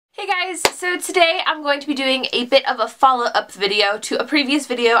guys, so today I'm going to be doing a bit of a follow-up video to a previous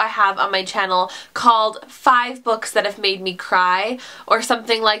video I have on my channel called 5 books that have made me cry, or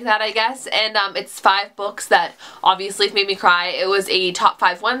something like that, I guess. And it's 5 books that obviously have made me cry. It was a Top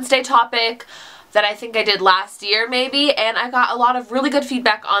 5 Wednesday topic that I think I did last year maybe, and I got a lot of really good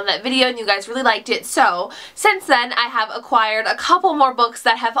feedback on that video and you guys really liked it. So since then I have acquired a couple more books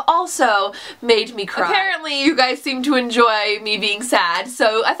that have also made me cry. Apparently you guys seem to enjoy me being sad,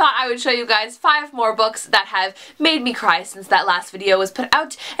 so I thought I would show you guys 5 more books that have made me cry since that last video was put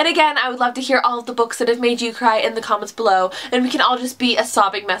out. And again, I would love to hear all of the books that have made you cry in the comments below, and we can all just be a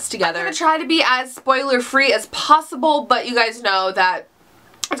sobbing mess together. I'm gonna try to be as spoiler free as possible, but you guys know that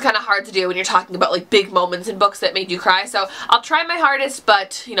it's kind of hard to do when you're talking about like big moments in books that made you cry, so I'll try my hardest,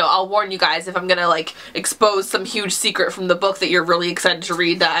 but you know, I'll warn you guys if I'm gonna like expose some huge secret from the book that you're really excited to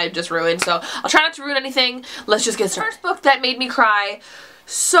read that I just ruined. So I'll try not to ruin anything. Let's just get started. The first book that made me cry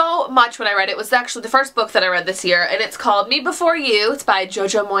so much when I read it was actually the first book that I read this year, and it's called Me Before You. It's by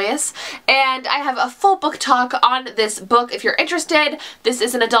Jojo Moyes, and I have a full book talk on this book if you're interested. This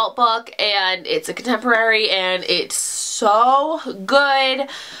is an adult book and it's a contemporary and it's so good.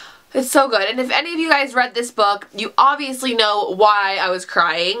 It's so good, and if any of you guys read this book, you obviously know why I was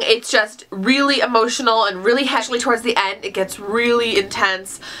crying. It's just really emotional and really heavy towards the end. It gets really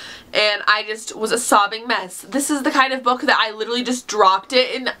intense, and I just was a sobbing mess. This is the kind of book that I literally just dropped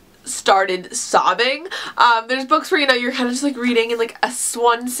it and started sobbing. There's books where, you know, you're kind of just like reading and like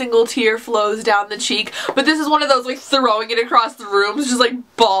one single tear flows down the cheek, but this is one of those like throwing it across the room, just like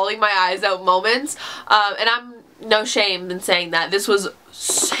bawling my eyes out moments, and I'm no shame in saying that. This was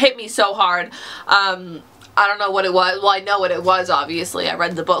hit me so hard. I don't know what it was. Well, I know what it was, obviously. I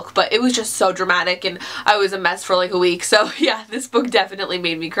read the book, but it was just so dramatic and I was a mess for like a week. So yeah, this book definitely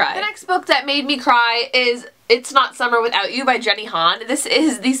made me cry. The next book that made me cry is It's Not Summer Without You by Jenny Han. This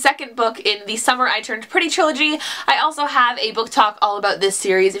is the second book in the Summer I Turned Pretty trilogy. I also have a book talk all about this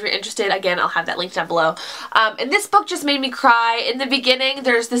series. If you're interested, again, I'll have that linked down below. And this book just made me cry. In the beginning,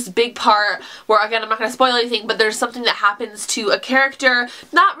 there's this big part where, again, I'm not going to spoil anything, but there's something that happens to a character,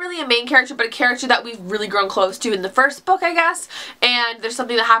 not really a main character, but a character that we've really grown close to in the first book, I guess. And there's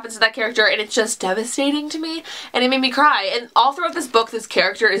something that happens to that character, and it's just devastating to me, and it made me cry. And all throughout this book, this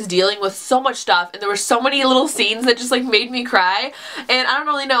character is dealing with so much stuff, and there were so many little scenes that just like made me cry, and I don't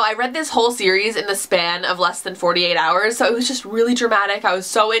really know. I read this whole series in the span of less than 48 hours, so it was just really dramatic. I was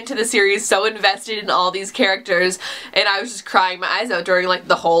so into the series, so invested in all these characters, and I was just crying my eyes out during like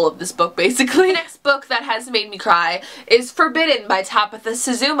the whole of this book, basically. The next book that has made me cry is Forbidden by Tabitha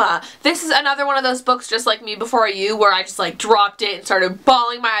Suzuma. This is another one of those books just like Me Before You where I just like dropped it and started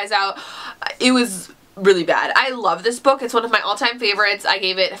bawling my eyes out. It was really bad. I love this book. It's one of my all-time favorites. I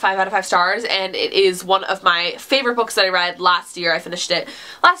gave it 5 out of 5 stars, and it is one of my favorite books that I read last year. I finished it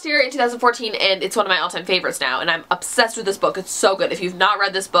last year in 2014, and it's one of my all-time favorites now, and I'm obsessed with this book. It's so good. If you've not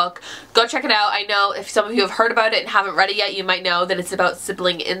read this book, go check it out. I know if some of you have heard about it and haven't read it yet, you might know that it's about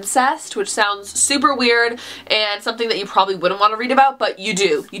sibling incest, which sounds super weird and something that you probably wouldn't want to read about, but you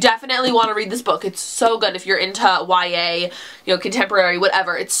do. You definitely want to read this book. It's so good if you're into YA, you know, contemporary,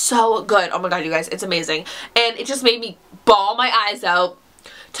 whatever. It's so good. Oh my god, you guys, it's amazing. And it just made me bawl my eyes out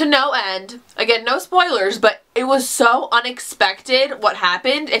to no end. Again, no spoilers, but it was so unexpected what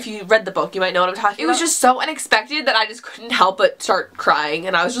happened. If you read the book, you might know what I'm talking about. It was just so unexpected that I just couldn't help but start crying,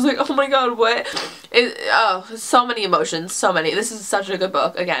 and I was just like, oh my god, what? Oh, so many emotions, so many. This is such a good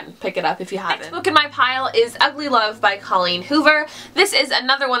book. Again, pick it up if you haven't. Next book in my pile is Ugly Love by Colleen Hoover. This is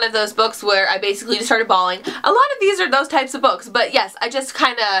another one of those books where I basically just started bawling. A lot of these are those types of books, but yes, I just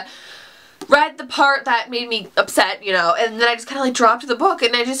kind of read the part that made me upset, you know, and then I just kind of like dropped the book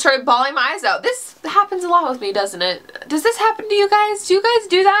and I just started bawling my eyes out. This happens a lot with me, doesn't it? Does this happen to you guys? Do you guys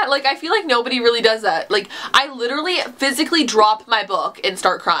do that? Like, I feel like nobody really does that. Like, I literally physically drop my book and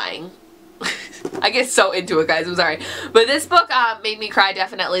start crying. I get so into it, guys, I'm sorry. But this book made me cry,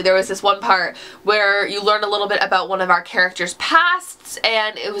 definitely. There was this one part where you learn a little bit about one of our characters' pasts,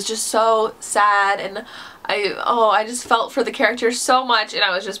 and it was just so sad, and I just felt for the characters so much, and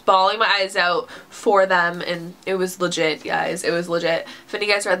I was just bawling my eyes out for them, and it was legit, guys. It was legit. If any of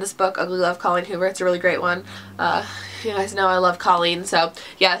you guys read this book, Ugly Love, Colleen Hoover, it's a really great one. You guys know I love Colleen, so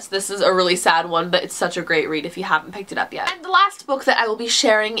yes, this is a really sad one, but it's such a great read if you haven't picked it up yet. And the last book that I will be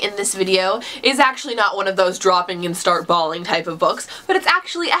sharing in this video is actually not one of those dropping and start bawling type of books, but it's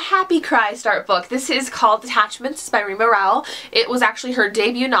actually a happy cry start book. This is called Detachments by Rima Rao. It was actually her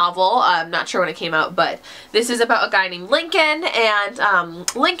debut novel. I'm not sure when it came out, but this is about a guy named Lincoln,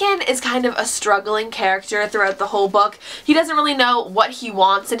 and Lincoln is kind of a struggling character throughout the whole book. He doesn't really know what he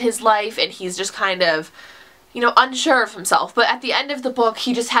wants in his life, and he's just kind of you know, unsure of himself. But at the end of the book,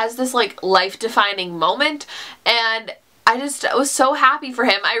 he just has this like life-defining moment, and I was so happy for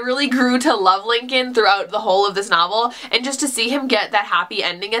him. I really grew to love Lincoln throughout the whole of this novel, and just to see him get that happy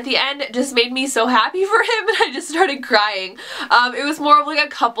ending at the end just made me so happy for him, and I just started crying. It was more of like a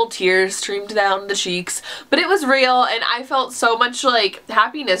couple tears streamed down the cheeks, but it was real, and I felt so much like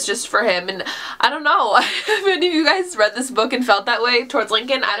happiness just for him. And I don't know if any of you guys read this book and felt that way towards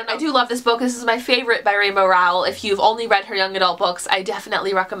Lincoln. I don't know. I do love this book. This is my favorite by Rainbow Rowell. If you've only read her young adult books, I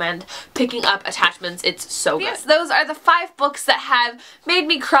definitely recommend picking up Attachments. It's so good. Yes, those are the 5 books that have made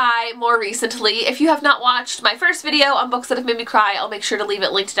me cry more recently. If you have not watched my first video on books that have made me cry, I'll make sure to leave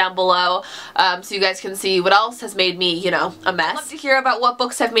it linked down below so you guys can see what else has made me, you know, a mess. I'd love to hear about what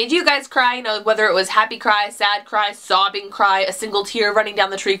books have made you guys cry, you know, whether it was happy cry, sad cry, sobbing cry, a single tear running down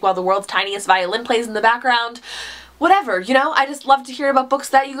the street while the world's tiniest violin plays in the background. Whatever, you know, I just love to hear about books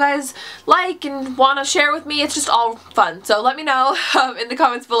that you guys like and want to share with me. It's just all fun. So let me know in the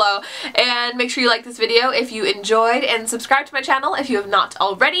comments below, and make sure you like this video if you enjoyed, and subscribe to my channel if you have not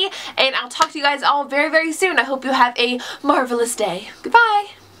already, and I'll talk to you guys all very, very soon. I hope you have a marvelous day. Goodbye!